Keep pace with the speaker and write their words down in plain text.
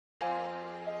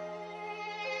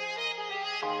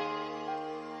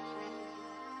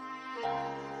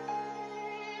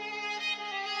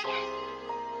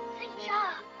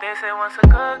They say once a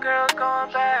good girl's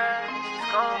going bad, she's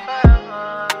gone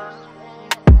forever.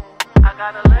 I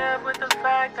gotta live with the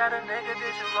fact that a nigga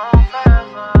did you wrong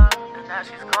forever, and now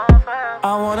she's gone forever.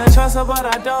 I wanna trust her but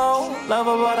I don't, love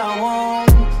her but I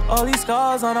won't. All these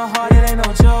scars on her heart, it ain't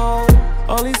no joke.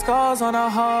 All these scars on her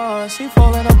heart, she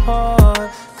falling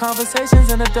apart. Conversations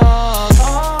in the dark,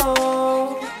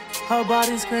 oh. Her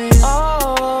body screams,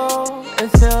 oh. It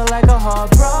feel like a heart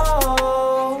broke.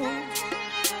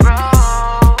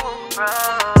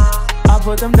 I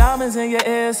put them diamonds in your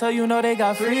ear so you know they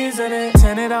got freeze in it.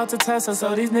 Send it out to Tesla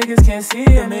so these niggas can't see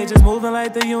it. They just moving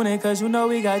like the unit cause you know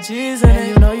we got G's in it. And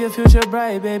you know your future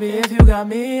bright, baby, if you got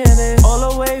me in it.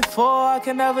 All the way for, I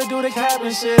can never do the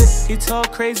captain shit. He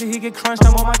talk crazy, he get crunched,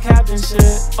 I'm on my captain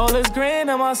shit. All this green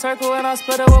in my circle and I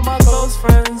split it with my close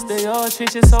friends. They all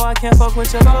treat you so I can't fuck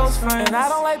with your close friends. And I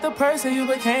don't like the person you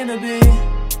became to be,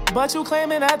 but you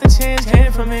claiming that the change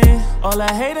came from me. All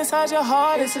that hate inside your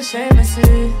heart, it's a shame to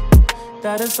see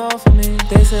that it's all for me.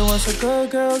 They say once a good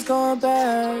girl's going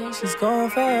bad, she's gone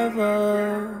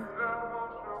forever.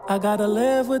 I gotta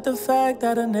live with the fact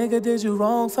that a nigga did you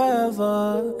wrong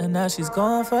forever, and now she's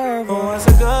gone forever. But once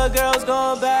a good girl's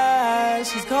going bad,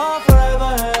 she's gone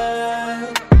forever.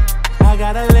 I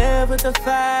gotta live with the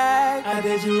fact I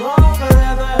did you wrong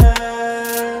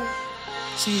forever.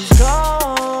 She's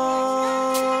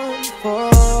gone forever.